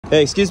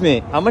Hey, excuse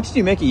me. How much do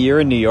you make a year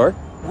in New York?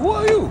 Who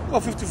are you?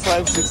 Oh,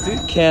 55,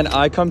 60. Can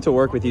I come to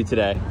work with you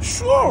today?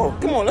 Sure.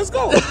 Come on, let's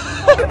go.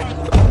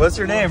 What's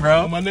your name,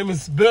 bro? My name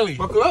is Billy.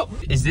 Buckle up.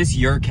 Is this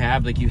your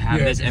cab? Like you have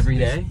this every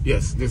day?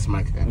 Yes, this is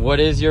my cab. What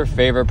is your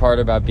favorite part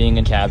about being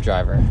a cab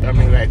driver? I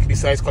mean, like,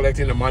 besides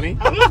collecting the money,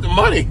 I love the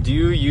money. Do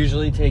you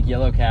usually take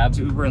yellow cabs?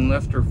 Uber and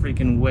Lyft are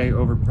freaking way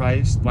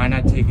overpriced. Why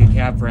not take a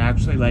cab for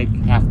actually like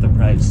half the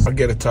price? I'll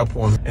get a top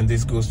one, and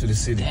this goes to the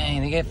city.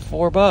 Dang, they get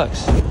 $4.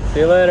 See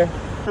you later.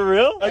 For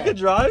real? I could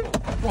drive?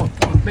 Come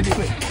on, make it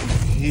quick.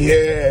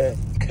 Yeah,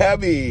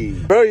 cabby.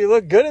 Bro, you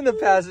look good in the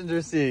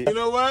passenger seat. You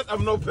know what?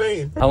 I'm no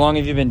pain. How long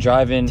have you been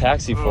driving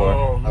taxi for?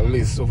 Oh, at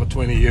least over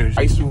 20 years.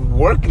 I used to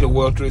work in the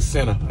World Trade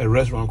Center, a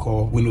restaurant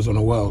called Windows on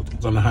the World.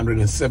 It's on the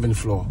 107th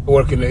floor. I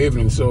work in the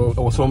evening, so I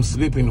was home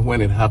sleeping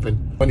when it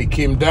happened. When it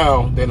came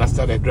down, then I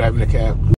started driving the cab.